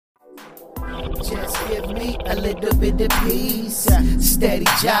Just give me a little bit of peace, steady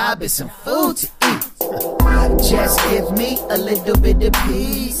job and some food to eat. Just give me a little bit of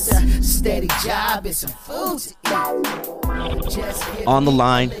peace, steady job and some food to eat. Just give On the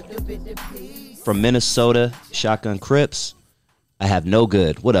line me a little bit of peace. from Minnesota, Shotgun Crips, I have No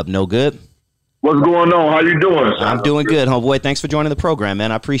Good. What up, No Good? What's going on? How you doing? I'm doing good, homeboy. Thanks for joining the program,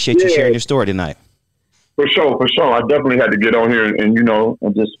 man. I appreciate you sharing your story tonight. For sure. I definitely had to get on here and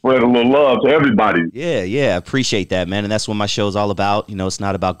and just spread a little love to everybody. Yeah, appreciate that, man. And that's what my show's all about. You know, it's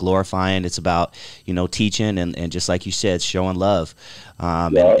not about glorifying. It's about, teaching and just like you said, showing love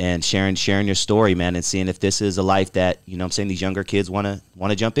and sharing your story, man, and seeing if this is a life that, these younger kids want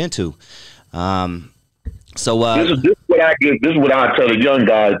to jump into. This is what I tell the young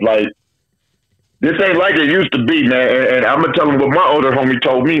guys, like, this ain't like it used to be, man. And I'm gonna tell them what my older homie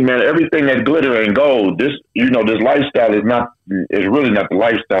told me, man. Everything that glitter and gold. This lifestyle is really not the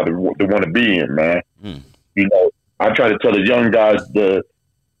lifestyle to want to be in, man. I try to tell the young guys if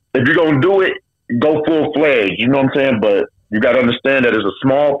you're gonna do it, go full fledged. You know what I'm saying? But you got to understand that there's a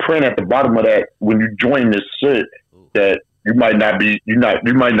small print at the bottom of that when you join this shit that you might not see.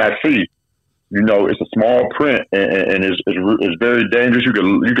 It's a small print and it's very dangerous. You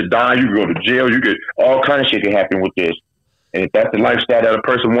could die. You could go to jail. All kinds of shit can happen with this. And if that's the lifestyle that a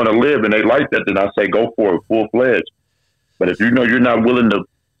person want to live and they like that, then I say go for it, full fledged. But if you're not willing to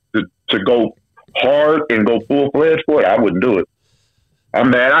go hard and go full fledged for it, I wouldn't do it. I'm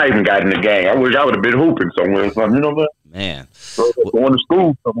mad. I even got in the gang. I wish I would have been hooping somewhere or something. You know what I'm saying? Man, going to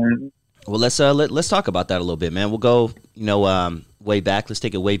school somewhere. Well, let's talk about that a little bit, man. We'll go, way back. Let's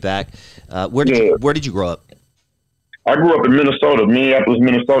take it way back. Where did you grow up? I grew up in Minnesota,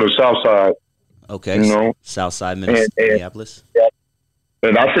 Minnesota, South Side. Okay, South Side, Minneapolis. Yeah.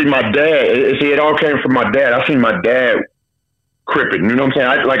 And I see my dad. It all came from my dad. I seen my dad cripping. You know what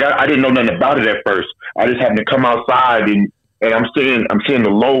I'm saying? I didn't know nothing about it at first. I just happened to come outside and I'm seeing the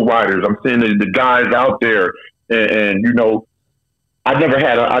low riders. I'm seeing the guys out there, and I never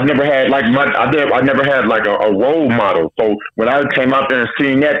had like a role model. So when I came out there and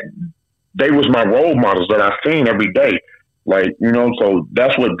seen that, they was my role models that I seen every day. Like, so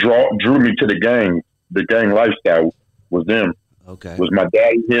that's what drew me to the gang. The gang lifestyle was them. Okay. Was my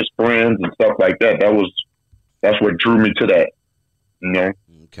dad, his friends and stuff like that. That's what drew me to that.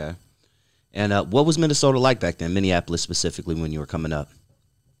 Okay. And what was Minnesota like back then, Minneapolis specifically, when you were coming up?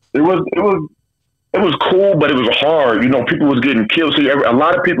 It was cool, but it was hard. People was getting killed. See, a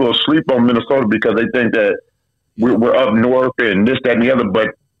lot of people sleep on Minnesota because they think that we're up north and this, that, and the other,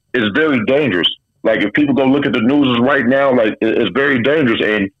 but it's very dangerous. Like, if people go look at the news right now, like, it's very dangerous.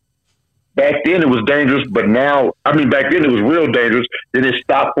 And back then it was dangerous, but now, back then it was real dangerous. Then it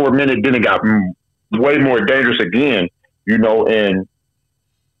stopped for a minute, then it got way more dangerous again, and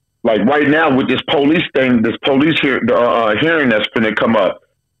like right now with this police thing, this police hearing that's finna come up,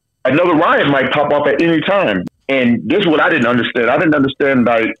 another riot might pop up at any time. And this is what I didn't understand. I didn't understand,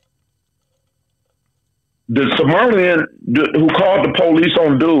 like, the Somalian who called the police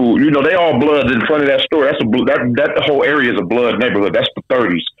on dude, they all blood in front of that store. That the whole area is a blood neighborhood. That's the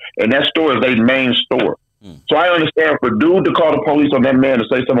 30s. And that store is their main store. So I understand for dude to call the police on that man to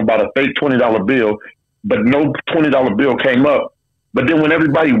say something about a fake $20 bill, but no $20 bill came up. But then when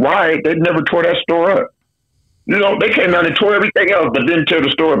everybody rioted, they never tore that store up. They came out and tore everything else, but didn't tear the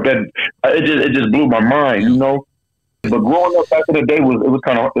store up. That it just blew my mind, But growing up back in the day it was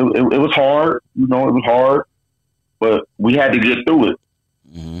hard, it was hard, but we had to get through it.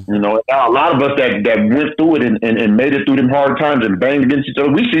 And now a lot of us that went through it and made it through them hard times and banged against each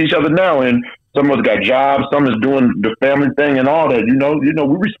other, we see each other now, and some of us got jobs, some is doing the family thing and all that.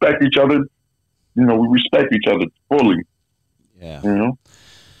 We respect each other. We respect each other fully. Yeah.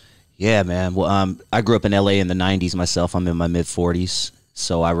 Yeah, man. Well, I grew up in LA in the 90s myself. I'm in my mid 40s.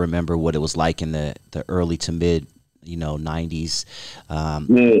 So I remember what it was like in the early to mid, 90s.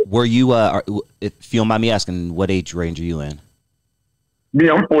 Were you, if you don't mind me asking, what age range are you in? Me,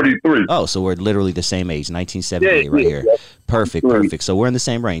 I'm 43. Oh, so we're literally the same age, 1978 right here. Perfect. So we're in the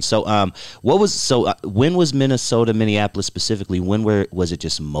same range. So when was Minnesota, Minneapolis specifically, was it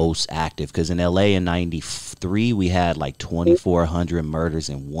just most active? Because in LA in 93, we had like 2,400 murders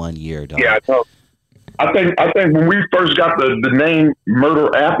in 1 year, dog. Yeah, I know. I think when we first got the name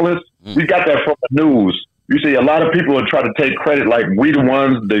Murderapolis, we got that from the news. You see, a lot of people would try to take credit like we the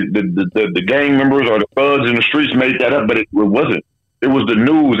ones, the gang members or the thugs in the streets made that up, but it wasn't. It was the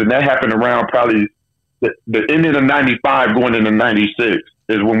news, and that happened around probably the ending of 95 going into 96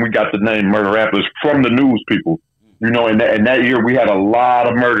 is when we got the name Murderapolis from the news people. And that year we had a lot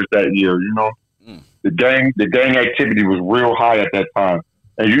of murders that year, The gang activity was real high at that time.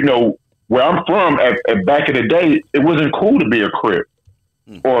 And you know, where I'm from, at back in the day, it wasn't cool to be a Crip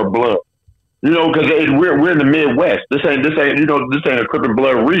or a Blood. You know, because we're in the Midwest. This ain't a Crip and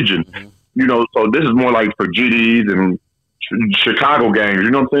Blood region. You know, so this is more like for GDs and Chicago gangs.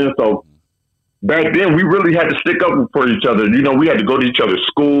 You know what I'm saying? So back then, we really had to stick up for each other. You know, we had to go to each other's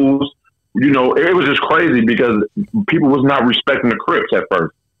schools. You know, it was just crazy because people was not respecting the Crips at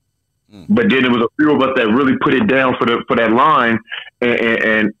first. But then it was a few of us that really put it down for that line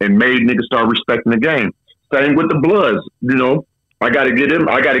and made niggas start respecting the game. Same with the Bloods. You know, I got to give them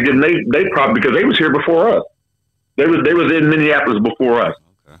they prop because they was here before us. They was in Minneapolis before us.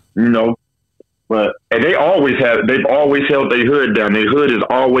 Okay. You know, and they've always held their hood down. Their hood has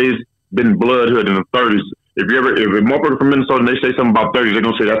always been Blood hood in the 30s. If a motherfucker from Minnesota and they say something about 30s, they're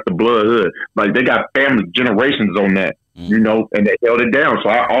gonna say that's the Blood hood. Like they got family generations on that, you know, and they held it down. So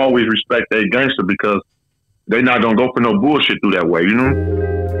I always respect that gangster because they're not gonna go for no bullshit through that way, you know.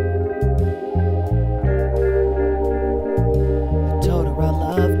 I told her I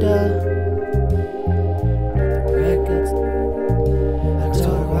loved her. Records. I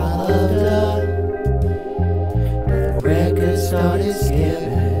told her I loved her. But the records started skipping.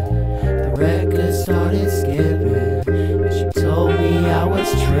 Record started skipping, and she told me I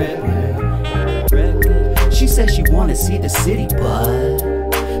was tripping. She said she wanna see the city,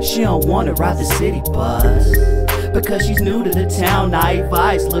 but she don't wanna ride the city bus. Because she's new to the town, naive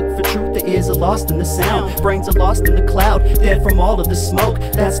eyes look for truth. The ears are lost in the sound, brains are lost in the cloud, dead from all of the smoke.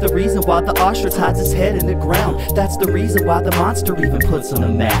 That's the reason why the ostrich hides its head in the ground. That's the reason why the monster even puts on a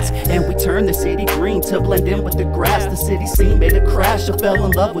mask. And we turn the city green to blend in with the grass. The city scene made a crash, I fell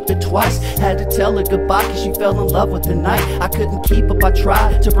in love with it twice. Had to tell her goodbye cause she fell in love with the night. I couldn't keep up, I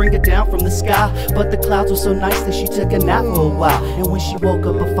tried to bring it down from the sky, but the clouds were so nice that she took a nap for a while. And when she woke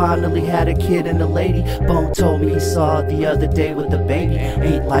up, I finally had a kid and a lady. Bone told me he saw her the other day with a baby.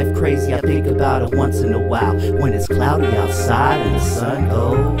 Ain't life crazy? I think about it once in a while when it's cloudy outside and the sun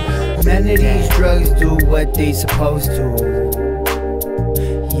goes. None of these drugs do what they supposed to.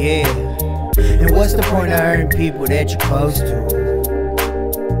 Yeah. And what's the point of hurting people that you're close to?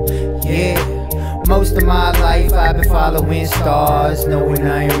 Yeah. Most of my life I've been following stars, knowing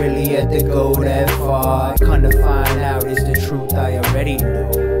I ain't really had to go that far. Come to find out it's the truth I already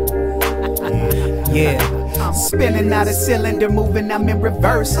knew. Yeah. Spinning out a cylinder, moving, I'm in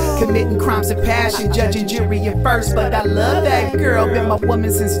reverse. Committing crimes of passion, judging jury at first. But I love that girl, been my woman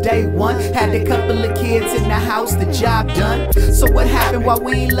since day one. Had a couple of kids in the house, the job done. So what happened, why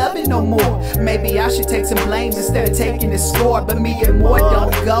we ain't loving no more? Maybe I should take some blame instead of taking the score. But me and more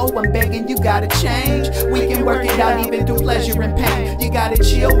don't go, I'm begging you gotta change. We can work it out even through pleasure and pain. You gotta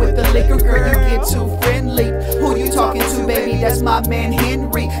chill with the liquor, girl, you get too friendly. Who you talking to, baby? That's my man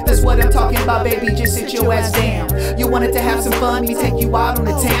Henry. That's what I'm talking about, baby, just sit your ass down. You wanted to have some fun, me take you out on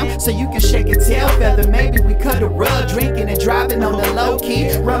the town so you can shake a tail feather. Maybe we cut a rug, drinking and driving on the low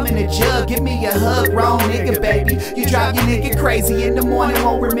key, rum in a jug. Give me a hug, wrong nigga, baby. You drive your nigga crazy in the morning,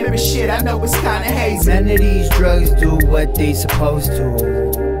 won't remember shit. I know it's kinda hazy. None of these drugs do what they supposed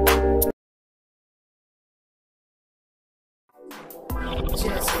to.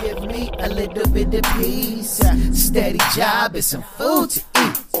 Just give me a little bit of peace, steady job and some food to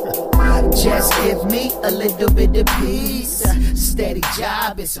eat. Just give me a little bit of peace, steady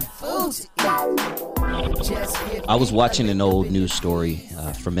job and some food to eat. I was watching an old news story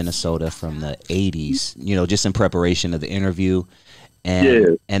from Minnesota from the 80s, you know, just in preparation of the interview.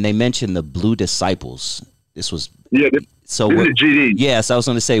 And they mentioned the Blue Disciples. This was so this is GD. Yes, I was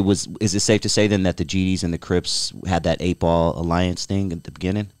going to say, is it safe to say then that the GDs and the Crips had that 8-ball alliance thing at the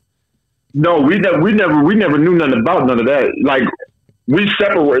beginning? No, we never knew nothing about none of that. Like we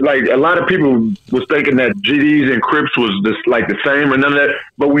separate. Like a lot of people was thinking that GDs and Crips was just like the same or none of that.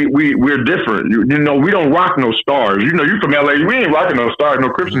 But we're different. You know, we don't rock no stars. You know, you from LA. We ain't rocking no stars. No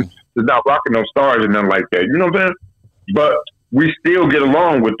Crips is not rocking no stars and nothing like that. You know what I'm saying? But we still get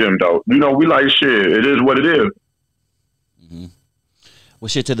along with them though. You know, we like shit. It is what it is. Well,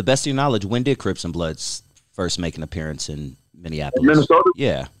 shit, to the best of your knowledge, when did Crips and Bloods first make an appearance in Minneapolis? Minnesota?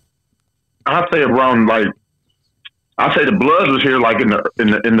 Yeah. I'd say around I'd say the Bloods was here like in the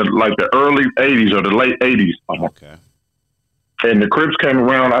like the early 80s or the late 80s. Okay. And the Crips came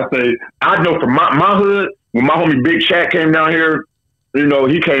around. I know from my hood, when my homie Big Shaq came down here, you know,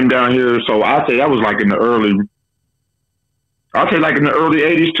 he came down here. So I'd say that was like in the early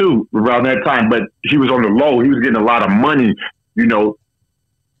 80s too, around that time. But he was on the low. He was getting a lot of money, you know.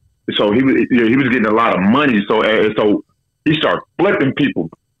 So he was getting a lot of money. So he started flipping people.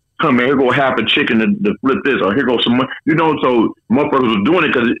 Come here go half a chicken to flip this, or here goes some money. You know, so motherfuckers was doing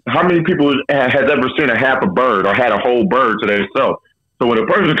it because how many people has ever seen a half a bird or had a whole bird to themselves? So when a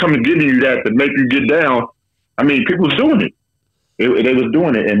person comes giving you that to make you get down, I mean, people was doing it. They was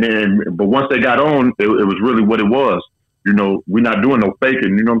doing it, and then, but once they got on, it was really what it was. You know, we're not doing no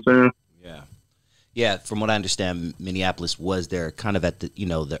faking. You know what I'm saying? Yeah, yeah. From what I understand, Minneapolis was there kind of at the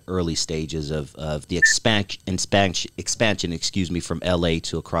the early stages of the expansion. Excuse me, from L.A.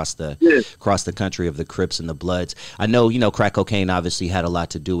 to across the country of the Crips and the Bloods. I know crack cocaine obviously had a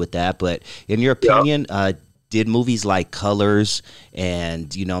lot to do with that, but in your opinion, did movies like Colors and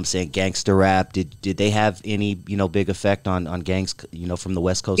gangster rap, did they have any big effect on gangs from the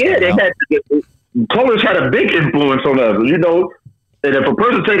West Coast? Yeah, Colors had a big influence on us, and if a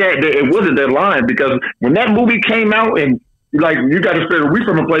person say that, it wasn't their line, because when that movie came out, and like, you got to figure, we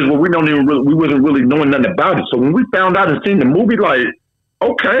from a place where we wasn't really knowing nothing about it. So when we found out and seen the movie, like,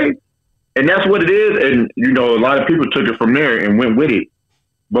 okay, and that's what it is. And a lot of people took it from there and went with it.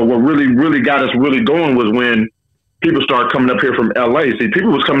 But what really got us really going was when people started coming up here from L.A. See,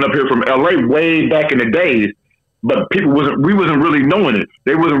 people was coming up here from L.A. way back in the days, but we wasn't really knowing it.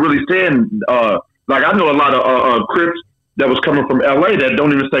 They wasn't really saying, like, I know a lot of Crips that was coming from L.A. that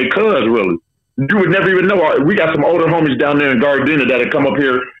don't even say cuz, really. You would never even know. We got some older homies down there in Gardena that come up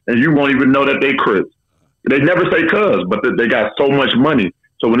here, and you won't even know that they Crips. They never say cuz, but they got so much money.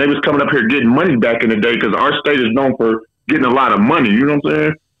 So when they was coming up here getting money back in the day, because our state is known for getting a lot of money, you know what I'm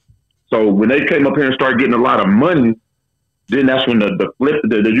saying? So when they came up here and started getting a lot of money, then that's when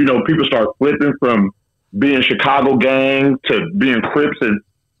people start flipping from being Chicago gang to being Crips, and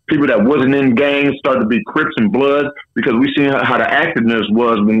people that wasn't in gangs started to be Crips and Bloods, because we seen how the activeness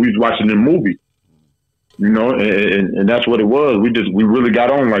was when we was watching the movie, and that's what it was. We really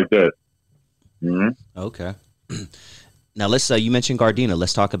got on like that. Mm-hmm. Okay. Now you mentioned Gardena.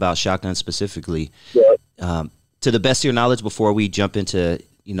 Let's talk about Shotgun specifically. Yeah. To the best of your knowledge, before we jump into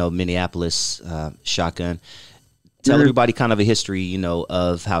Minneapolis, Shotgun, tell everybody kind of a history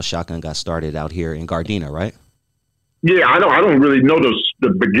of how Shotgun got started out here in Gardena, right? Yeah, I don't really know the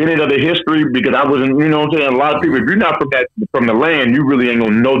beginning of the history, because I wasn't, what I'm saying? A lot of people, if you're not from the land, you really ain't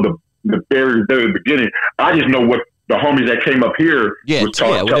gonna know the very, very beginning. I just know what the homies that came up here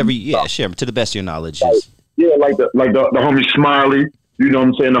share to the best of your knowledge. Like the homie Smiley, you know what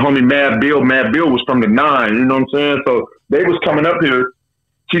I'm saying? The homie Mad Bill was from the 9, you know what I'm saying? So they was coming up here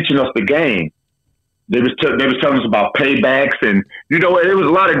teaching us the game. They was telling us about paybacks, and it was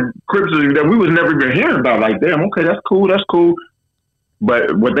a lot of Crips that we was never even hearing about. Like, damn, okay, that's cool.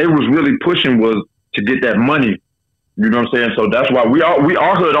 But what they was really pushing was to get that money. You know what I'm saying? So that's why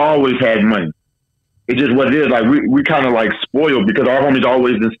our hood always had money. It's just what it is. Like, we kind of like spoiled, because our homies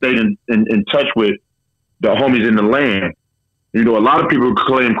always stayed in touch with the homies in the land. A lot of people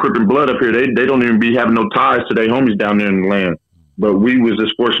claim Crip and Blood up here. They don't even be having no ties to their homies down there in the land. But we was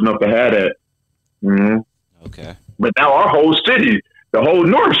just fortunate enough to have that. Mm-hmm. Okay. But now our whole city, the whole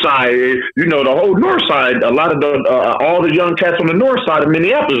north side, a lot of all the young cats on the north side of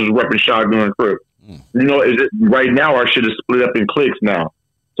Minneapolis is repping Shotgun and Crip. Right now our shit is split up in cliques now.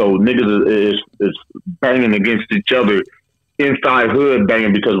 So niggas is banging against each other, inside hood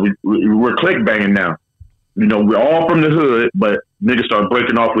banging, because we're clique banging now. We're all from the hood, but niggas start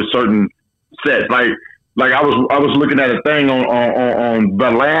breaking off with certain sets. Like I was looking at a thing on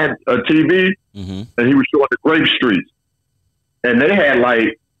the Lad TV, and he was showing the Grape Streets, and they had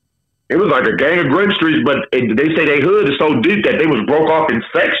it was like a gang of Grape Streets, but they say they hood is so deep that they was broke off in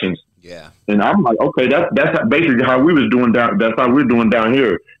sections. Yeah, and I'm like, okay, that's basically how we was doing down. That's how we're doing down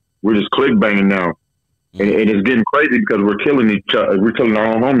here. We're just click banging now, and it's getting crazy because we're killing each other. We're killing our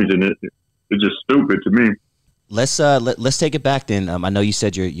own homies, and it's just stupid to me. Let's take it back then. I know you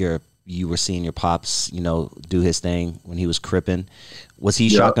said you were seeing your pops, do his thing when he was cripping. Was he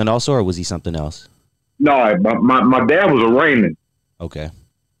Shotgun also, or was he something else? No, my dad was a Raymond. Okay.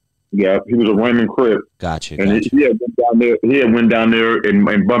 Yeah, he was a Raymond Crip. Gotcha. And he had went down there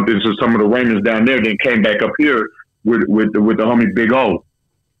and bumped into some of the Raymonds down there, then came back up here with the homie Big O.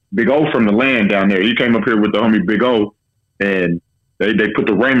 Big O from the land down there. He came up here with the homie Big O, and they put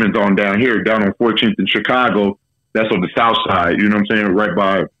the Raymonds on down here, down on 14th in Chicago. That's on the south side, you know what I'm saying?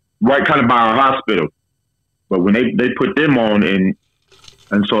 Right kind of by our hospital. But when they put them on, and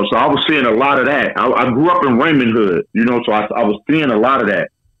so I was seeing a lot of that. I grew up in Raymond Hood, so I was seeing a lot of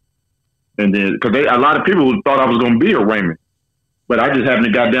that. And then, because a lot of people thought I was going to be a Raymond. But I just happened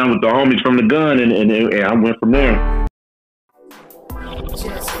to got down with the homies from the gun, and I went from there.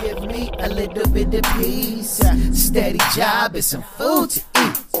 Just give me a little bit of peace, steady job and some food to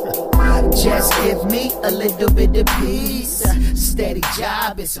eat. Just give me a little bit of peace, steady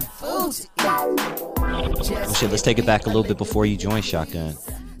job and some food to eat. Let's take it back a little bit before you joined Shotgun.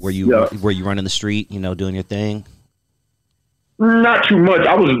 Were you running the street, doing your thing? Not too much.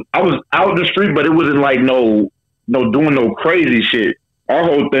 I was out in the street, but it wasn't like no doing no crazy shit. Our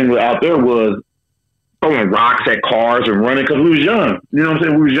whole thing out there was throwing rocks at cars and running because we was young. You know what I'm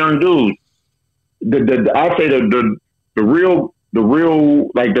saying? We was young dudes. I'll say the real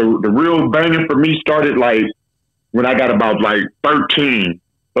banging for me started like when I got about like 13,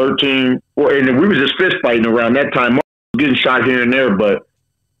 and we was just fist fighting around that time. Getting shot here and there, but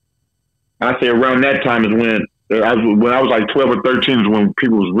I say around that time is when I was like 12 or 13 is when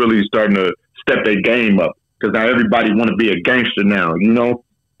people was really starting to step their game up because now everybody want to be a gangster now. You know,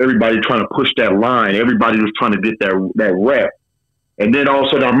 everybody trying to push that line. Everybody was trying to get that rep, and then all of a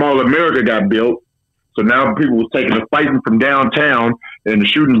sudden our Mall of America got built. So now people was taking the fighting from downtown and the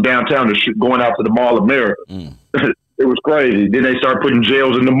shooting downtown to going out to the Mall of America. It was crazy. Then they started putting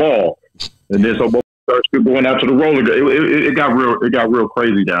jails in the mall, and then so started going out to the roller. It got real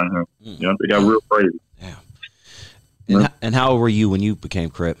crazy down here. You know, it got real crazy. Yeah. And how old were you when you became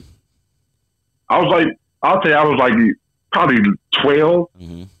Crip? I'll say I was like probably 12.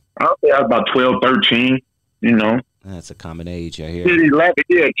 I'll say I was about 12, 13. You know. That's a common age, I hear. 10, 11,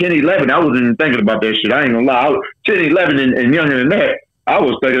 yeah, 10, 11. I wasn't even thinking about that shit. I ain't gonna lie. 10, 11 and younger than that, all I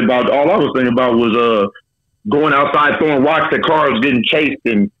was thinking about was going outside throwing rocks at cars, getting chased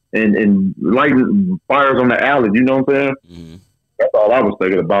and lighting fires on the alley. You know what I'm saying? That's all I was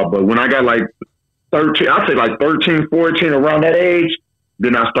thinking about. But when I got like 13, I'd say like 13, 14, around that age,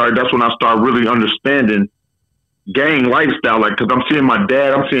 then that's when I started really understanding gang lifestyle. Like, cause I'm seeing my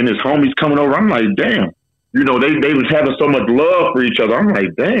dad, I'm seeing his homies coming over. I'm like, damn. You know, they was having so much love for each other. I'm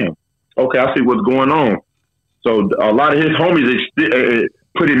like, damn, okay, I see what's going on. So a lot of his homies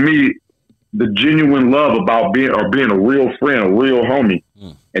put in me the genuine love about being a real friend, a real homie.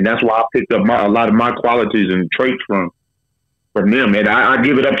 And that's why I picked up a lot of my qualities and traits from them. And I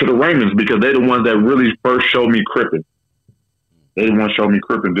give it up to the Raymonds because they're the ones that really first showed me cripping. They the ones showed me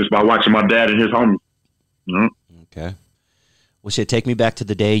cripping just by watching my dad and his homies. Okay. Well, shit, take me back to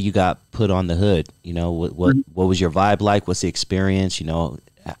the day you got put on the hood. You know, what was your vibe like? What's the experience? You know,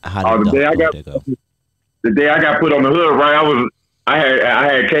 how did the day I got put on the hood, right? I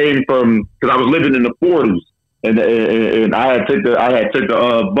had came from because I was living in the 40s, and I had took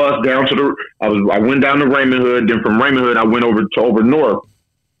the bus down to I went down to Raymond Hood. Then from Raymond Hood, I went over north.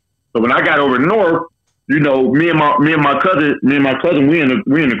 So when I got over north, you know, me and my cousin, we in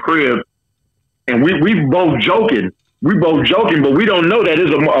the crib, and we both joking. But we don't know that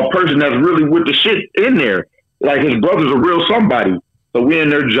there's a person that's really with the shit in there. Like his brother's a real somebody. So we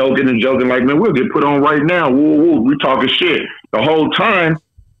in there joking like, man, we'll get put on right now. Woo. We talking shit. The whole time,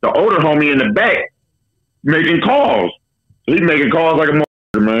 the older homie in the back making calls. So he's making calls like a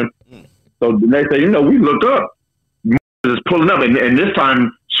motherfucker, man. So the next thing you know, we looked up. Is pulling up. And this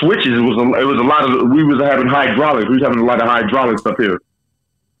time, switches, it was a lot of, we was having hydraulics. We was having a lot of hydraulics up here.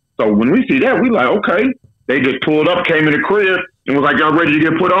 So when we see that, we like, okay. They just pulled up, came in the crib, and was like, y'all ready to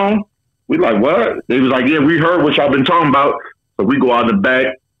get put on? We like, what? They was like, yeah, we heard what y'all been talking about. So we go out the back.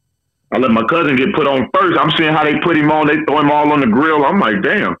 I let my cousin get put on first. I'm seeing how they put him on. They throw him all on the grill. I'm like,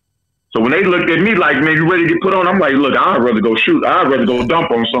 damn. So when they looked at me like, man, you ready to get put on? I'm like, look, I'd rather go shoot. I'd rather go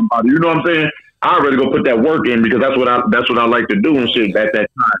dump on somebody. You know what I'm saying? I'd rather go put that work in because that's what I like to do and shit at that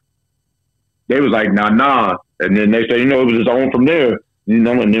time. They was like, nah. And then they say, you know, it was just on from there. You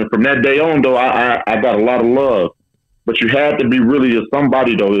know, and then from that day on, though, I got a lot of love. But you had to be really a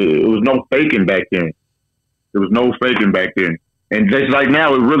somebody, though. It was no faking back then. There was no faking back then. And just like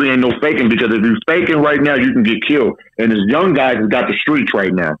now, it really ain't no faking because if you're faking right now, you can get killed. And there's young guys that got the streets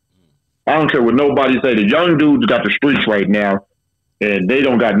right now. I don't care what nobody say. The young dudes got the streets right now, and they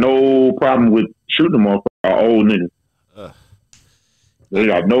don't got no problem with shooting them off our old niggas. They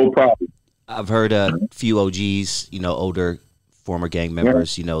got no problem. I've heard a few OGs, you know, older former gang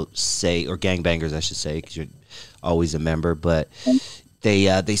members, you know, say, or gangbangers, I should say, because you're always a member, but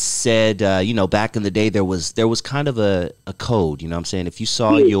they said, you know, back in the day there was kind of a code, you know what I'm saying? If you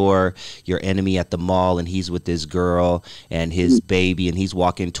saw your enemy at the mall and he's with this girl and his baby and he's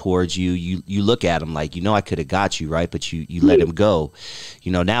walking towards you, you look at him like, you know, I could have got you, right? But you let him go.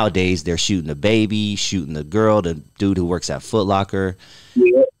 You know, nowadays they're shooting the baby, shooting the girl, the dude who works at Foot Locker.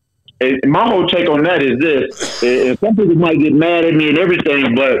 Yeah. And my whole take on that is this, and some people might get mad at me and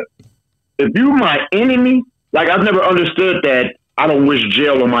everything, but if you're my enemy, like I've never understood that I don't wish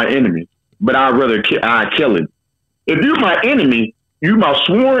jail on my enemy, but I'd rather kill him. If you're my enemy, you my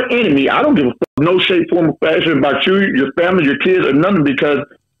sworn enemy, I don't give a fuck, no shape, form, or fashion about you, your family, your kids, or nothing because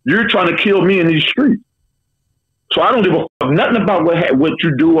you're trying to kill me in these streets. So I don't give a fuck nothing about what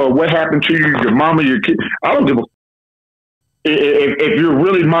you do or what happened to you, your mama, your kid. I don't give a fuck. If you're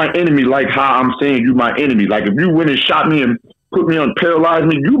really my enemy, like how I'm saying you my enemy, like if you went and shot me put me on, paralyze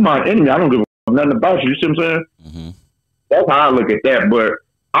me. You my enemy. I don't give a nothing about you. You see what I'm saying? Mm-hmm. That's how I look at that. But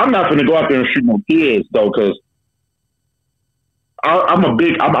I'm not going to go out there and shoot no kids though, because I'm a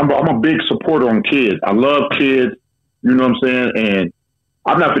big supporter on kids. I love kids. You know what I'm saying? And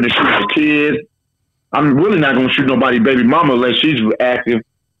I'm not going to shoot no kids. I'm really not going to shoot nobody baby mama unless she's active.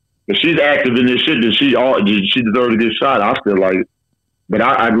 If she's active in this shit, then she deserves to get shot. I feel like. But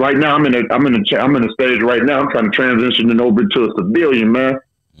I right now I'm in a stage right now. I'm trying to transition over to a civilian, man.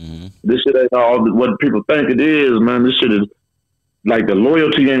 Mm-hmm. This shit ain't all what people think it is, man. This shit is like the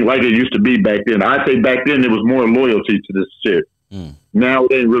loyalty ain't like it used to be back then. I say back then there was more loyalty to this shit. Mm. Now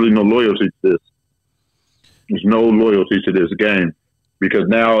there ain't really no loyalty to this. There's no loyalty to this game because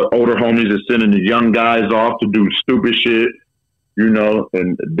now older homies are sending the young guys off to do stupid shit, you know,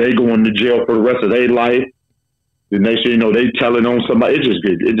 and they going to jail for the rest of their life. The next thing you know, they telling on somebody. It just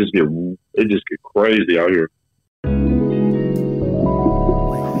get crazy out here.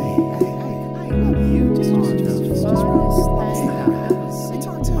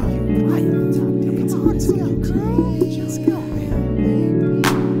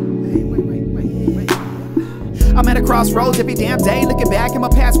 I'm at a crossroads every damn day, looking back at my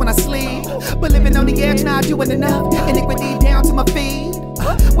past when I sleep. But living on the edge, not doing enough. Iniquity down to my feet.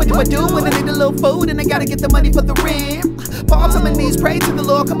 What do I do when I need a little food and I gotta get the money for the rent? Fall to my knees, pray to the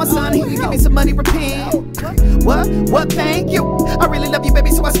Lord, come on son, he can give me some money, repent. What, thank you. I really love you, baby,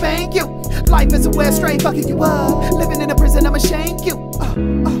 so I spank you. Life is a west straight fucking you up. Living in a prison, I'ma shank you.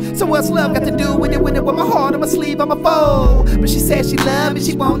 So what's love got to do with it? With my heart on my sleeve, I'm a foe. But she said she loved me,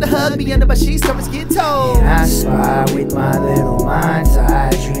 she wanted to hug me under my sheets, so it's get told. And I spy with my little mind's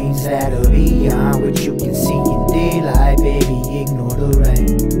eye dreams that'll be beyond what you can see in daylight, baby, ignore the rain.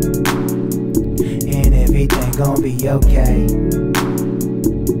 And everything gon' be okay.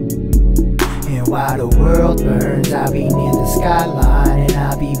 And while the world burns, I'll be near the skyline, and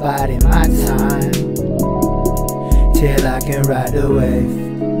I'll be biding my time till I can ride the wave.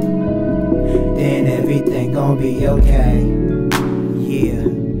 Then everything gon' be okay. Yeah.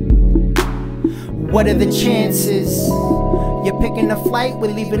 What are the chances? You're picking a flight,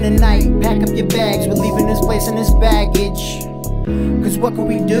 we're leaving tonight. Pack up your bags, we're leaving this place and this baggage. Cause what can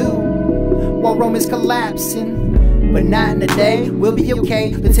we do while Rome is collapsing? But not in a day, we'll be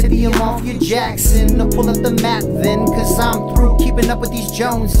okay. Let's hit the off your Jackson. I'll pull up the map then, cause I'm through keeping up with these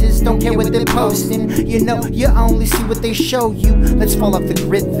Joneses. Don't care what they're posting, you know, you only see what they show you. Let's fall off the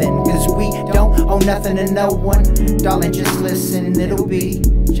grid then, cause we don't owe nothing to no one. Darling, just listen, it'll be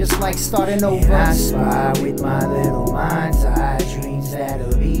just like starting over. And I spy with my little mind's eye dreams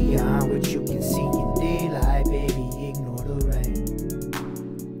that'll be beyond what you can see in daylight, baby, ignore the rain.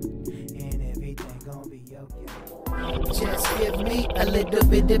 And everything gon' be okay. Just give me a little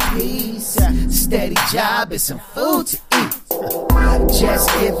bit of peace, steady job and some food to eat. Just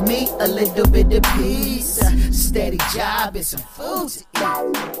give me a little bit of peace, steady job and some food to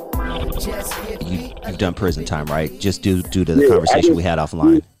eat. Just give me You've done prison time, right? Just due to the conversation we had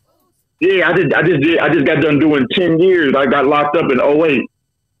offline. Yeah, I just got done doing 10 years. I got locked up in 08.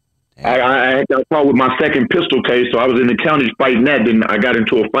 I got caught with my second pistol case, so I was in the county fighting that. Then I got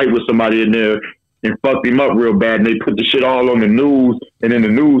into a fight with somebody in there and fucked him up real bad. And they put the shit all on the news and in the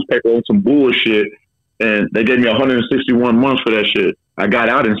newspaper on some bullshit. And they gave me 161 months for that shit. I got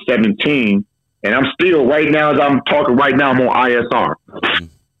out in 17. And I'm still, right now, as I'm talking right now, I'm on ISR.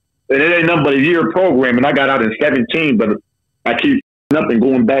 And it ain't nothing but a year program. And I got out in 17, but I keep up and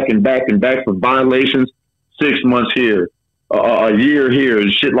going back and back and back for violations. 6 months here, a year here,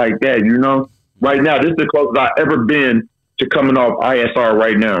 and shit like that, you know? Right now, this is the closest I've ever been to coming off ISR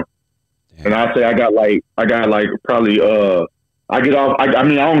right now. And I say I got like probably I get off. I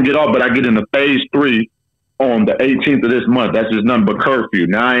mean I don't get off, but I get into phase 3 on the 18th of this month. That's just nothing but curfew.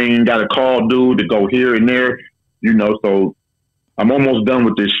 Now I ain't got a call due to go here and there, you know. So I'm almost done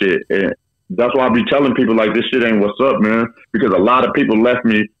with this shit, and that's why I be telling people like this shit ain't what's up, man. Because a lot of people left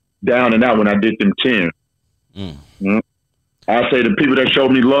me down and out when I did them 10. Mm-hmm. I say the people that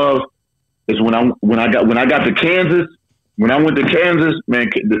showed me love is when I got to Kansas. When I went to Kansas, man,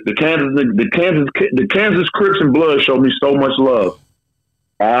 the Kansas Crips and Blood showed me so much love.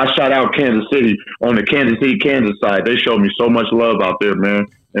 I shot out Kansas City on the Kansas City, Kansas side. They showed me so much love out there, man,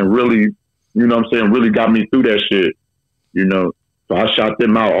 and really, you know what I'm saying, really got me through that shit, you know. So I shot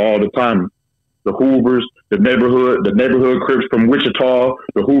them out all the time. The Hoovers, the neighborhood Crips from Wichita,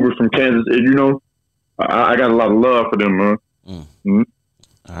 the Hoovers from Kansas, you know. I got a lot of love for them, man. Mm-hmm.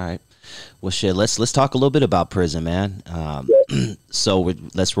 All right. Well, shit, let's talk a little bit about prison, man. So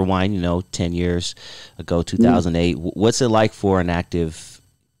let's rewind, 10 years ago, 2008. What's it like for an active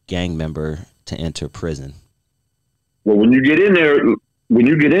gang member to enter prison? Well, when you get in there,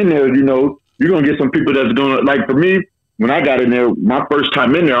 you know, you're gonna get some people that's gonna, like, for me, when I got in there, my first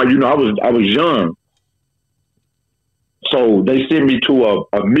time in there, you know, I was young. So they sent me to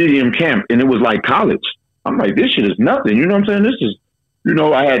a medium camp, and it was like college. I'm like, this shit is nothing. You know what I'm saying? This is, you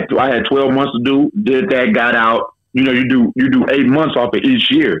know, I had 12 months to do, did that, got out. You know, you do 8 months off of each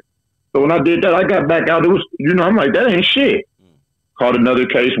year. So when I did that, I got back out. It was, you know, I'm like, that ain't shit. Called another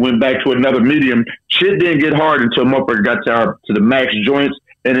case, went back to another medium. Shit didn't get hard until motherfucker got to the max joints,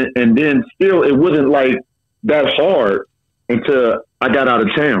 and then still it wasn't like that hard until I got out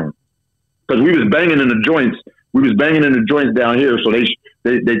of town, because we was banging in the joints. We was banging in the joints down here, so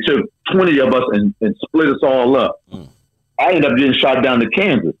they took 20 of us and split us all up. I ended up getting shot down to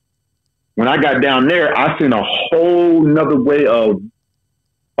Kansas. When I got down there, I seen a whole nother way of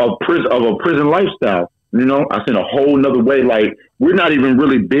a prison lifestyle. You know, I seen a whole nother way. Like, we're not even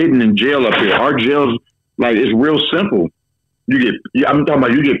really bidding in jail up here. Our jails, like, it's real simple. I'm talking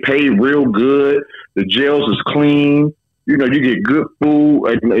about, you get paid real good. The jails is clean. You know, you get good food.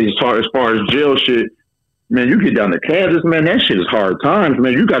 As far as jail shit, man, you get down to Kansas, man, that shit is hard times,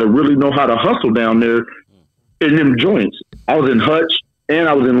 man. You got to really know how to hustle down there in them joints. I was in Hutch, and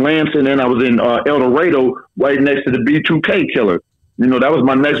I was in Lansing, and I was in El Dorado, right next to the B2K killer. You know, that was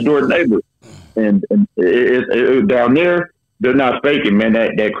my next door neighbor. And it down there, they're not faking, man.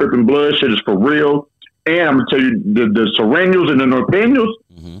 That Crip and blood shit is for real. And I'm gonna tell you, the Serranios and the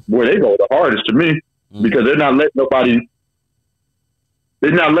Norteños, boy, they go the hardest to me, because they're not letting nobody.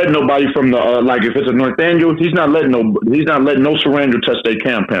 They're not letting nobody from the like, if it's a Norteño, he's not letting no Serrano touch their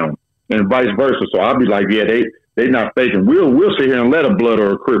compound, and vice versa. So I'll be like, yeah, they not faking. We'll sit here and let a blood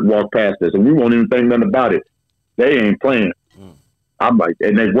or a Crip walk past us, and we won't even think nothing about it. They ain't playing. I'm like,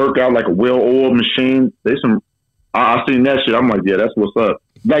 and they work out like a well-oiled machine. I seen that shit. I'm like, yeah, that's what's up.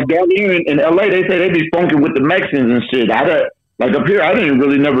 Like down here in LA, they say they be funking with the Mexicans and shit. Like up here, I didn't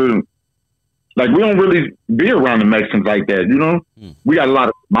really never, like, we don't really be around the Mexicans like that, you know? We got a lot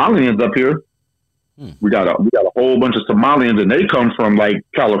of Somalians up here. We got a whole bunch of Somalians, and they come from like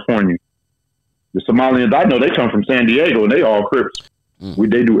California. The Somalians I know, they come from San Diego, and they all Crips.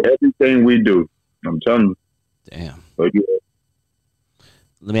 They do everything we do. I'm telling you. Damn. But, yeah.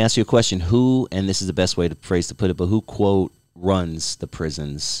 Let me ask you a question. Who, and this is the best way to phrase to put it, but who, quote, runs the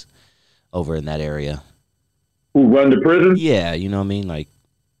prisons over in that area? Who run the prisons? Yeah, you know what I mean? Like,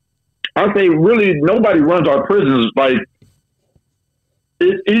 I say really nobody runs our prisons. Like,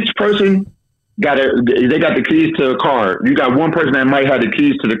 each person they got the keys to a car. You got one person that might have the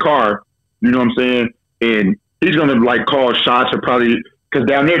keys to the car. You know what I'm saying? And he's gonna like call shots, or probably, because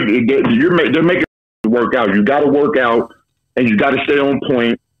down there they're making it work out. You got to work out, and you got to stay on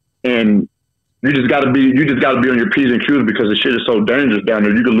point, and you just got to be on your P's and Q's, because the shit is so dangerous down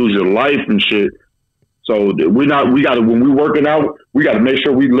there. You can lose your life and shit. So when we working out, we got to make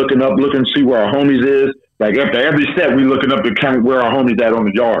sure we looking to see where our homies is. Like after every set, we looking up to count where our homies at on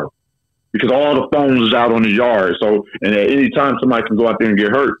the yard, because all the phones is out on the yard. So, and at any time somebody can go out there and get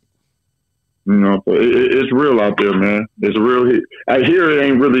hurt. You know, so it's real out there, man. It's real. Here it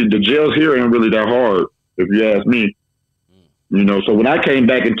ain't really, the jails here ain't really that hard, if you ask me. You know, so when I came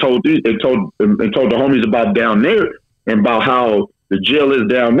back and told the homies about down there and about how the jail is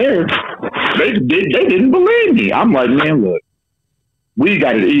down there, they didn't believe me. I'm like, man, look, we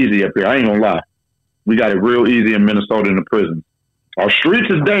got it easy up here. I ain't gonna lie. We got it real easy in Minnesota in the prison. Our streets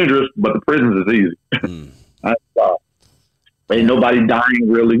is dangerous, but the prisons is easy. Ain't nobody dying,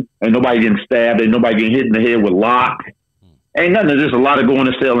 really. Ain't nobody getting stabbed. Ain't nobody getting hit in the head with lock. Ain't nothing. There's just a lot of going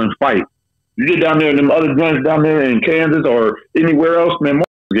to cell and fight. You get down there in them other joints down there in Kansas or anywhere else, man,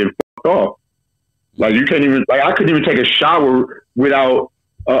 get fucked off. Like, you can't even, like, I couldn't even take a shower without,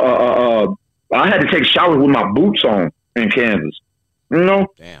 I had to take showers with my boots on in Kansas. You know?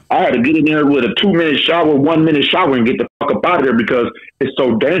 Damn. I had to get in there with a 2-minute shower, 1-minute shower, and get the fuck up out of there, because it's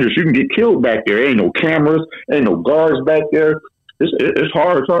so dangerous. You can get killed back there. Ain't no cameras, ain't no guards back there. It's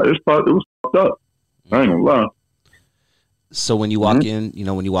hard. It was fucked up. I ain't gonna lie. So when you walk in, you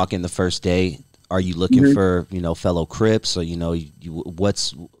know, when you walk in the first day, are you looking for, you know, fellow Crips, or, you know,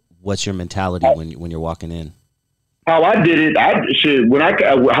 what's your mentality when you're walking in? How I did it,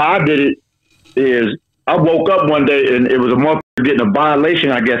 how I did it is, I woke up one day and it was a motherfucker getting a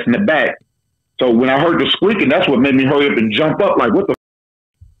violation, I guess, in the back. So when I heard the squeaking, that's what made me hurry up and jump up, like, what the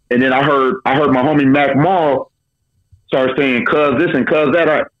and then I heard my homie Mac Mall start saying, cuz this and cuz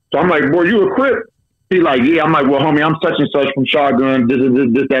that. So I'm like, boy, you a Crip? He like, yeah. I'm like, well, homie, I'm such and such from Shotgun, this,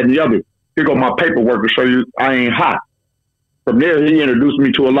 that, and the other. Here go my paperwork to show you I ain't hot. From there, he introduced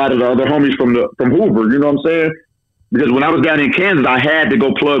me to a lot of the other homies from Hoover, you know what I'm saying? Because when I was down in Kansas, I had to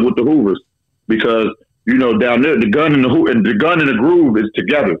go plug with the Hoovers, because You know, down there, the gun and the gun and the groove is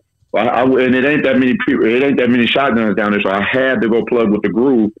together. And it ain't that many people. It ain't that many shotguns down there, so I had to go plug with the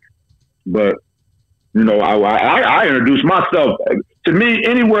groove. But you know, I introduce myself. To me,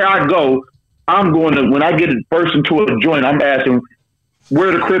 anywhere I go, I'm going to. When I get first into a joint, I'm asking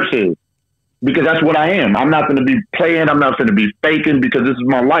where the Crips is, because that's what I am. I'm not going to be playing. I'm not going to be faking, because this is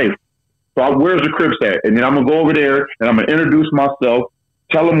my life. So where's the Crips at? And then I'm gonna go over there and I'm gonna introduce myself,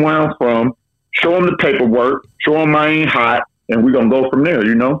 tell them where I'm from, show them the paperwork, show them I ain't hot, and we're gonna go from there.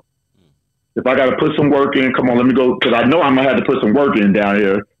 You know. If I got to put some work in, come on, let me go, because I know I'm going to have to put some work in down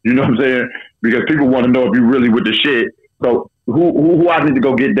here. You know what I'm saying? Because people want to know if you really with the shit. So who I need to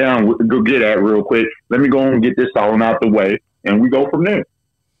go get at real quick. Let me go and get this all out the way, and we go from there.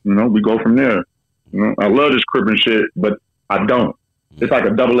 You know, we go from there. You know, I love this Crip and shit, but I don't. It's like a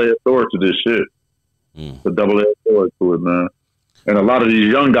double-edged sword to this shit. It's a double-edged sword to it, man. And a lot of these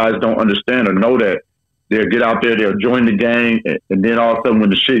young guys don't understand or know that. They'll get out there, they'll join the gang, and then all of a sudden when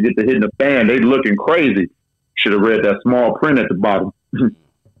the shit gets to hitting the fan, they looking crazy. Should have read that small print at the bottom.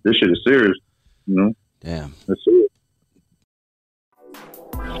 This shit is serious, you know? Damn. It's serious.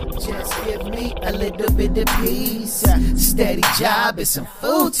 Just give me a little bit of peace, steady job and some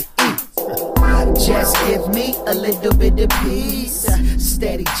food to eat. Just give me a little bit of peace,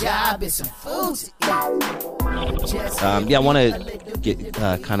 steady job and some food to eat. Yeah, I want to get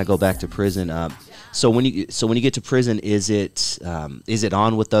kind of go back to prison. So when you get to prison, is it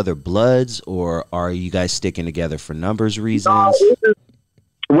on with other Bloods, or are you guys sticking together for numbers reasons?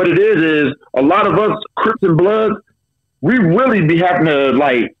 What it is a lot of us Crips and Bloods, we really be having to,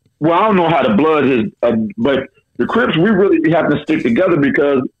 like, well, I don't know how the Blood is, but the Crips, we really be having to stick together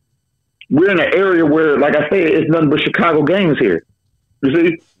because we're in an area where, like I say, it's nothing but Chicago gangs here. You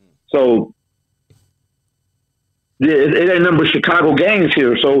see? So yeah, it ain't nothing but Chicago gangs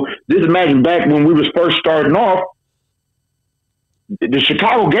here. So just imagine back when we was first starting off, the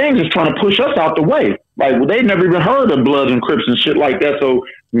Chicago gangs is trying to push us out the way. Like, well, they never even heard of Bloods and Crips and shit like that. So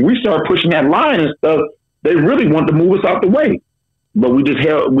when we started pushing that line and stuff, they really wanted to move us out the way. But we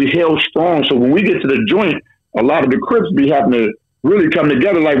held strong. So when we get to the joint, a lot of the Crips be having to really come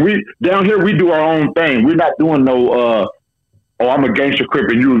together. Like, we down here, we do our own thing. We're not doing no I'm a gangster Crip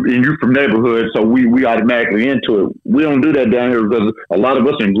and you from neighborhood, so we automatically into it. We don't do that down here because a lot of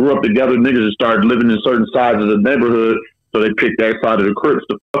us grew up together. Niggas that started living in certain sides of the neighborhood, so they picked that side of the Crips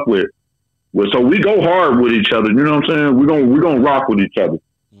to fuck with. So we go hard with each other. You know what I'm saying? We're gonna rock with each other.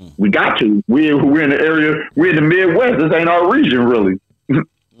 We got to. We're in the area. We're in the Midwest. This ain't our region, really. You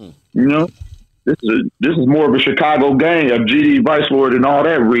know, this is more of a Chicago gang, a GD Vice Lord, and all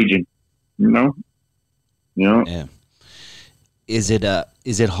that region. You know. Yeah. Is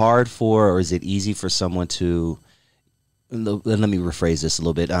it hard for, or is it easy for someone to? Let me rephrase this a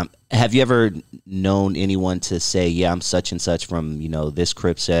little bit. Have you ever known anyone to say, "Yeah, I'm such and such from this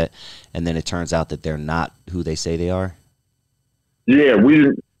Crip set," and then it turns out that they're not who they say they are? Yeah,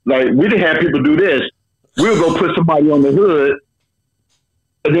 we didn't have people do this. We'll go put somebody on the hood,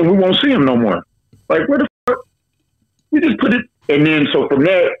 and then we won't see them no more. Like, where the fuck? We just put it, and then so from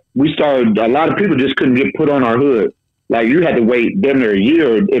there we started. A lot of people just couldn't get put on our hood. Like, you had to wait damn near a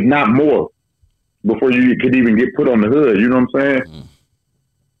year, if not more, before you could even get put on the hood. You know what I'm saying?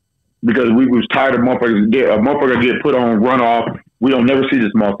 Because we was tired of motherfuckers. A motherfucker get put on, run off. We don't never see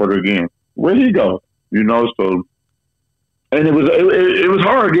this motherfucker again. Where'd he go? You know, so. And it was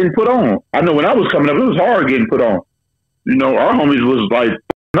hard getting put on. I know when I was coming up, it was hard getting put on. You know, our homies was like,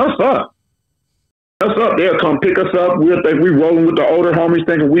 us up. They'll come pick us up. We'll think we rolling with the older homies,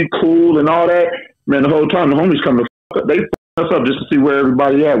 thinking we cool and all that. Man, the whole time the homies come to they us up just to see where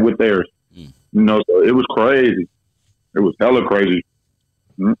everybody at with theirs. You know, so it was crazy. It was hella crazy.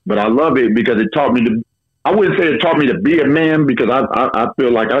 But I love it because it taught me to. I wouldn't say it taught me to be a man, because I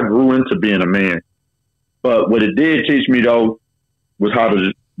feel like I grew into being a man. But what it did teach me though was how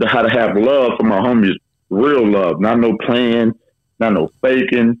to have love for my homies, real love, not no playing, not no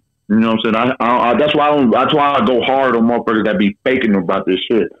faking. You know what I'm saying? That's why I go hard on motherfuckers that be faking about this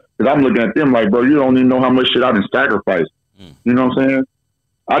shit. Because I'm looking at them like, bro, you don't even know how much shit I done sacrificed. You know what I'm saying?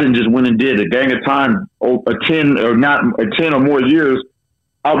 I didn't just went and did a gang of time, 10 or more years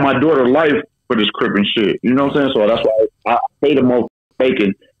out my daughter's life for this Crip and shit. You know what I'm saying? So that's why I hate them all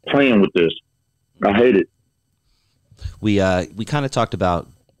faking, playing with this. I hate it. We kind of talked about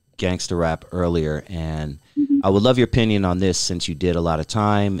gangster rap earlier, and I would love your opinion on this, since you did a lot of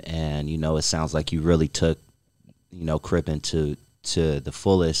time, and it sounds like you really took Crip into the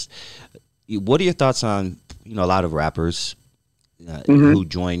fullest. What are your thoughts on a lot of rappers who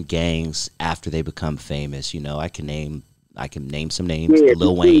join gangs after they become famous? I can name I can name some names: the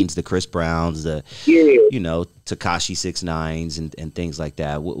Lil Waynes, the Chris Browns, the Tekashi 6ix9es, and things like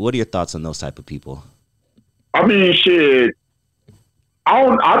that. What are your thoughts on those type of people? I mean, shit.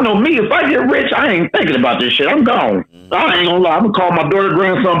 I know me. If I get rich, I ain't thinking about this shit. I'm gone. I ain't gonna lie. I'm gonna call my daughter,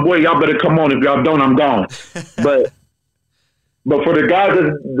 grandson, boy, y'all better come on. If y'all don't, I'm gone. But for the guys,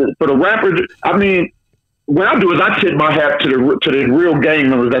 for the rappers, I mean, what I do is I tip my hat to the real gang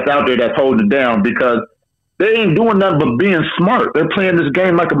members that's out there that's holding it down, because they ain't doing nothing but being smart. They're playing this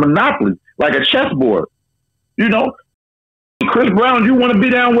game like a monopoly, like a chessboard. You know, Chris Brown, you want to be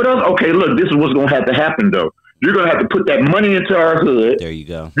down with us? Okay, look, this is what's gonna have to happen though. You're going to have to put that money into our hood. There you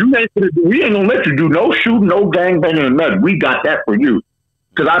go. We ain't going to let you do no shooting, no gangbanging, or nothing. We got that for you.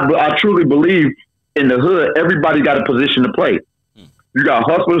 Because I truly believe in the hood, everybody got a position to play. You got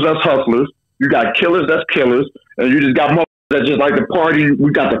hustlers, that's hustlers. You got killers, that's killers. And you just got motherfuckers that just like to party.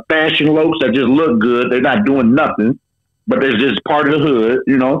 We got the fashion lokes that just look good. They're not doing nothing, but they're just part of the hood,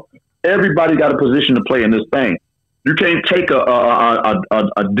 you know. Everybody got a position to play in this thing. You can't take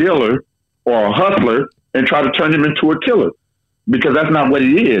a dealer or a hustler and try to turn him into a killer, because that's not what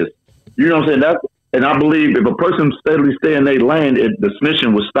he is. You know what I'm saying? And I believe if a person steadily stay in their lane, the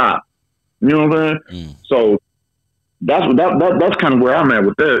snitching will stop. You know what I'm saying? So that's kind of where I'm at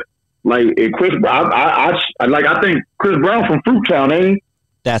with that. Like Chris, I think Chris Brown from Fruittown, ain't he?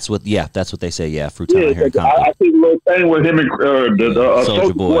 That's what they say. Yeah, Fruittown here in Compton. I see a little thing with him and the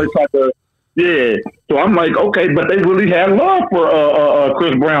Soulja Boy type of. Yeah, so I'm like, okay, but they really had love for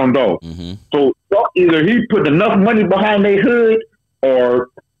Chris Brown though. So either he put enough money behind their hood, or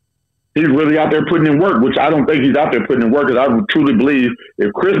he's really out there putting in work. Which I don't think he's out there putting in work, because I truly believe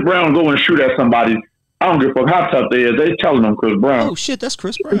if Chris Brown go and shoot at somebody, I don't give a fuck how tough they is. They telling them Chris Brown. Oh shit, that's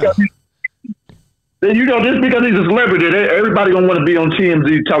Chris Brown. Then just because he's a celebrity, everybody gonna want to be on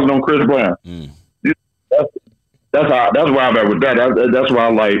TMZ telling them Chris Brown. That's where I'm at with that. That's why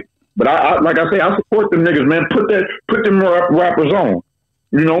I like. But I like I say, I support them niggas, man. Put them rappers on.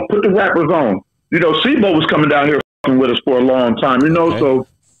 You know, put the rappers on. You know, Sebo was coming down here with us for a long time. You know, so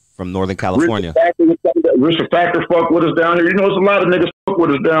from Northern California, Richard Factor fuck with us down here. You know, it's a lot of niggas fuck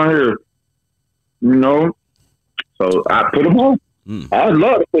with us down here. You know, so I put them on. I'd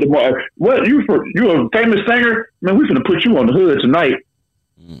love to put them on. What you a famous singer, man? We finna put you on the hood tonight,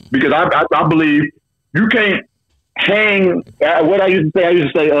 because I believe you can't hang. What I used to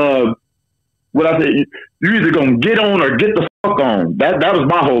say, what I said, you either gonna get on or get the fuck on. That was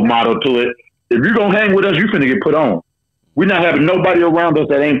my whole motto to it. If you're gonna hang with us, you finna get put on. We're not having nobody around us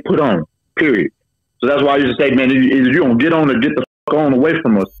that ain't put on. Period. So that's why I used to say, man, either you're gonna get on or get the fuck on away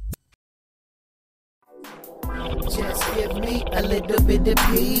from us. Just give me a little bit of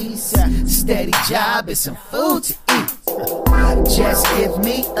peace, steady job and some food to eat. Just give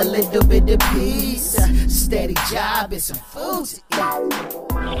me a little bit of peace, steady job and some food to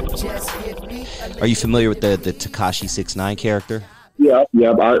eat. Just give me. Are you familiar with the Tekashi 6ix9ine character? Yeah,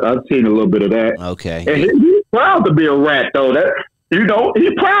 I've seen a little bit of that. Okay, and he's proud to be a rat, though. That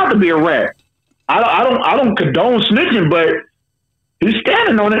he's proud to be a rat. I don't condone snitching, but he's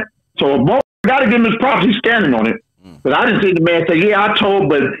standing on it. So I got to give him his props. He's standing on it. But I didn't see the man say, "Yeah, I told,"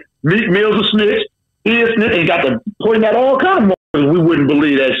 but Meek Mill's a snitch. He is snitch, and he got to point out all kind of we wouldn't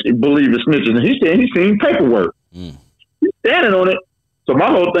believe the snitches. And he's seen paperwork. He's standing on it. So my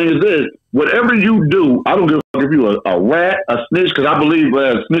whole thing is this: whatever you do, I don't give a fuck if you a rat, a snitch, because I believe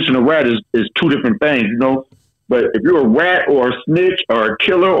a snitch and a rat is two different things, you know. But if you're a rat or a snitch or a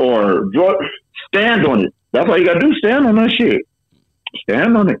killer or a drug, stand on it. That's all you got to do. Stand on that shit.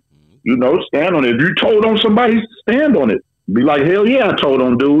 Stand on it. You know, stand on it. If you told on somebody, stand on it. Be like, hell yeah, I told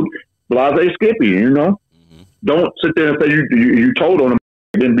on dude. Blase Skippy, you know. Don't sit there and say you told on them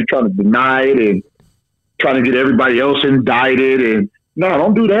and then be trying to deny it and trying to get everybody else indicted. And no,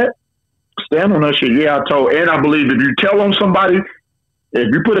 don't do that. Stand on that shit. Yeah, I told. And I believe if you tell on somebody, if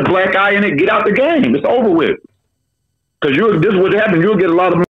you put a black eye in it, get out the game. It's over with. Because this is what happens. You'll get a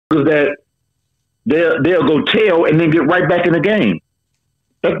lot of that they'll go tell and then get right back in the game.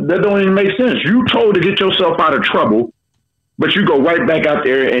 That don't even make sense. You told to get yourself out of trouble, but you go right back out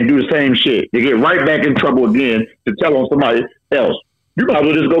there and do the same shit. You get right back in trouble again to tell on somebody else. You might as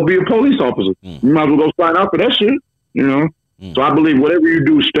well just go be a police officer. You might as well go sign up for that shit, you know? So I believe whatever you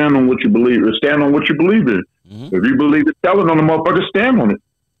do, stand on what you believe, or stand on what you believe in. If you believe in telling on the motherfucker, stand on it.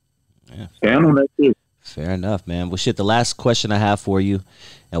 Yeah. Stand on that shit. Fair enough, man. Well, shit, the last question I have for you,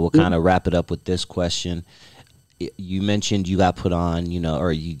 and we'll kind of wrap it up with this question. You mentioned you got put on, you know,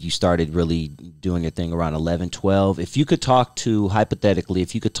 or you started really doing your thing around 11, 12. If you could talk to, hypothetically,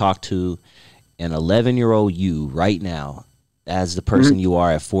 if you could talk to an 11-year-old you right now, as the person you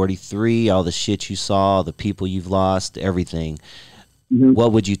are at 43, all the shit you saw, the people you've lost, everything,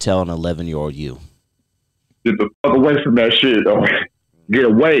 what would you tell an 11-year-old you? Get the fuck away from that shit. Get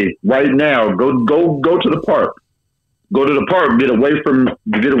away right now. Go to the park. Go to the park. Get away from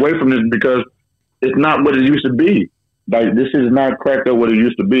this, because it's not what it used to be. Like, this is not cracked up what it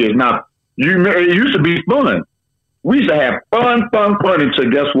used to be. It's not. It used to be fun. We used to have fun until,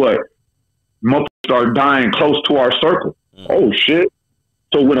 guess what? Most start dying close to our circle. Oh shit!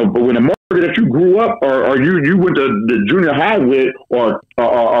 So when a mother that you grew up or you went to the junior high with or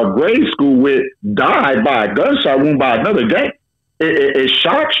grade school with died by a gunshot wound by another gang, it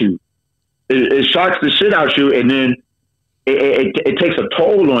shocks you. It shocks the shit out you, and then it takes a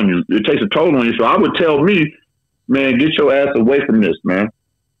toll on you. It takes a toll on you. So I would tell me, man, get your ass away from this, man.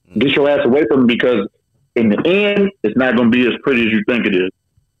 Get your ass away from it, because in the end, it's not going to be as pretty as you think it is.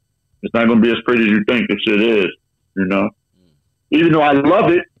 It's not going to be as pretty as you think this shit is, you know? Even though I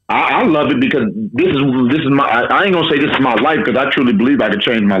love it, I love it because this is my, I ain't going to say this is my life, because I truly believe I can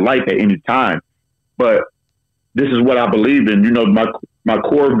change my life at any time. But this is what I believe in. You know, my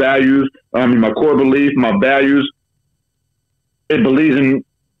core values, my core belief, my values, it believes in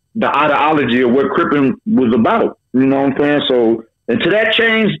the ideology of what Crippin was about. You know what I'm saying? So, until that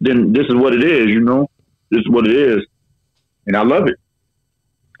change, then this is what it is, you know? This is what it is. And I love it.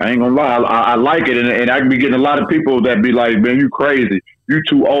 I ain't gonna lie. I like it. And I can be getting a lot of people that be like, man, you crazy. You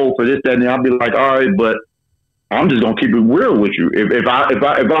too old for this, that, and I'll be like, all right, but I'm just gonna keep it real with you. If I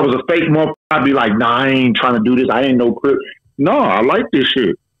was a fake motherfucker, I'd be like, nah, I ain't trying to do this. I ain't no Crip. No, I like this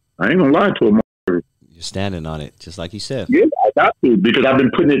shit. I ain't gonna lie to a motherfucker. You're standing on it, just like you said. Yeah, I got to, because I've been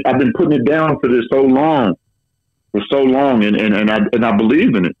putting it down for this so long. For so long, and I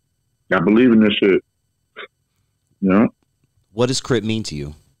believe in it. I believe in this shit. You know? What does Crip mean to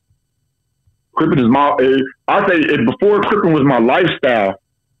you? Crippin is I say before Crippin was my lifestyle,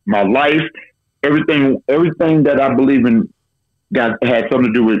 my life, everything that I believe in had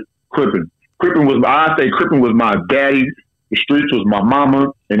something to do with Crippin. Crippin was my daddy. The streets was my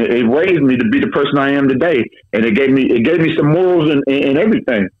mama, and it raised me to be the person I am today. And it gave me some morals and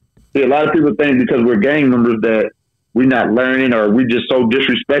everything. See, a lot of people think because we're gang members that we're not learning or we just so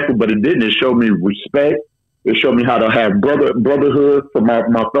disrespectful, but it didn't. It showed me respect. It showed me how to have brotherhood for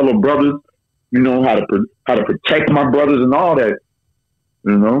my fellow brothers. You know, how to protect my brothers and all that.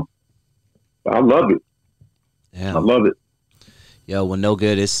 You know, I love it. Yeah, I love it. Yo, well, no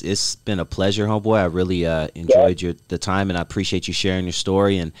good. It's been a pleasure, homeboy. I really enjoyed the time, and I appreciate you sharing your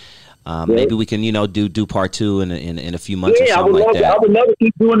story. And maybe we can, do part 2 in a few months or something like that. I would love to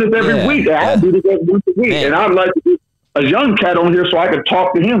keep doing this every week. I do this every week, man. And I'd like to get a young cat on here so I can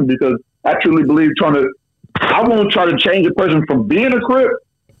talk to him, because I truly believe I won't try to change a person from being a Crip,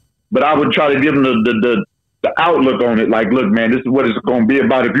 but I would try to give them the outlook on it. Like, look, man, this is what it's going to be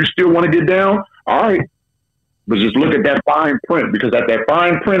about. If you still want to get down, all right, but just look at that fine print, because at that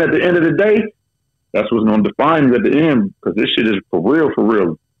fine print at the end of the day, that's what's going to define you at the end, because this shit is for real, for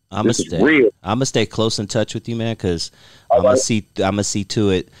real. I'm gonna stay close in touch with you, man, because I'm gonna see to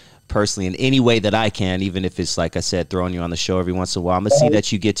it personally in any way that I can, even if it's, like I said, throwing you on the show every once in a while. I'm gonna see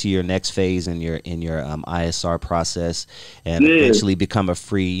that you get to your next phase in your ISR process and eventually become a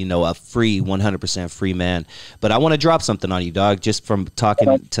free 100% free man. But I want to drop something on you, dog, just from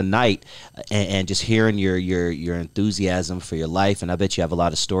talking tonight and just hearing your enthusiasm for your life, and I bet you have a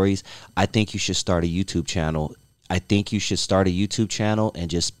lot of stories. I think you should start a YouTube channel. I think you should start a YouTube channel and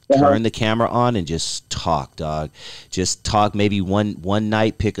just turn the camera on and just talk, dog. Just talk. Maybe one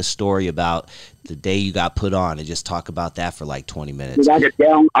night, pick a story about the day you got put on and just talk about that for like 20 minutes. I could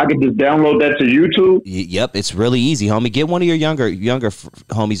just download that to YouTube. Yep, it's really easy, homie. Get one of your younger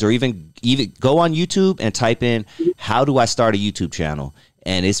homies, or even go on YouTube and type in, "How do I start a YouTube channel?"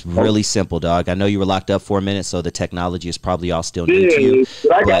 And it's really simple, dog. I know you were locked up for a minute, so the technology is probably all still new to you.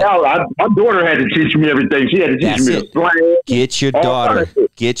 I got out. My daughter had to teach me everything. She had to teach me to slang. Get your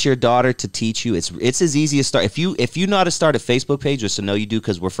daughter to teach you. It's as easy as start. If you know how to start a Facebook page, which I know you do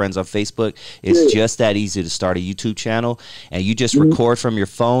because we're friends on Facebook, it's just that easy to start a YouTube channel, and you just record from your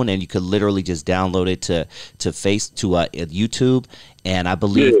phone, and you could literally just download it to YouTube. And I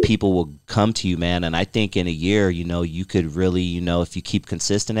believe people will come to you, man. And I think in a year, you could really, if you keep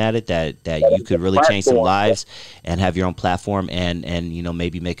consistent at it, that you could really change some lives and have your own platform and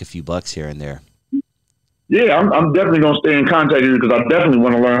maybe make a few bucks here and there. Yeah, I'm definitely gonna stay in contact with you because I definitely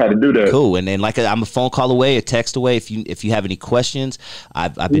want to learn how to do that. Cool. And then, like, I'm a phone call away, a text away. If you have any questions,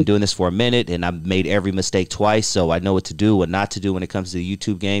 I've been doing this for a minute, and I've made every mistake twice, so I know what to do, what not to do when it comes to the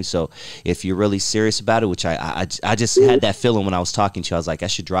YouTube game. So if you're really serious about it, which I just had that feeling when I was talking to you, I was like, I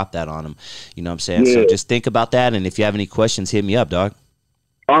should drop that on him. You know what I'm saying? Yeah. So just think about that, and if you have any questions, hit me up, dog.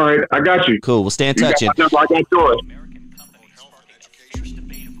 All right, I got you. Cool. We'll stay in touch. I got yours.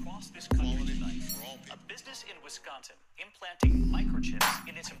 Implanting microchips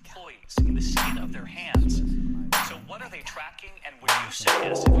in its employees in the skin of their hands. So what are they tracking? And when you say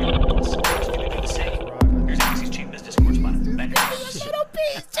yes, if you're going to do the same. Here's ABC's chief business correspondent, Bangin.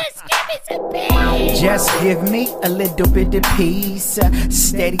 Just give me a little bit of peace,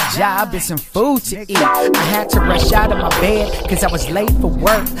 steady job and some food to eat. I had to rush out of my bed cause I was late for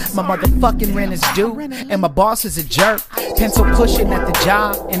work. My motherfucking rent is due and my boss is a jerk. Pencil pushing at the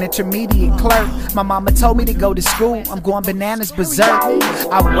job, an intermediate clerk. My mama told me to go to school, I'm going bananas berserk.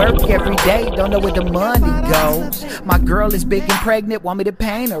 I work every day, don't know where the money goes. My girl is big and pregnant, want me to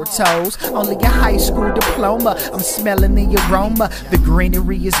paint her toes. Only a high school diploma, I'm smelling the aroma. The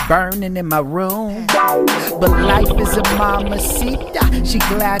greenery is burning in my room. But life is a mamacita, she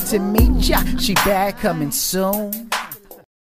glad to meet ya, she bad coming soon.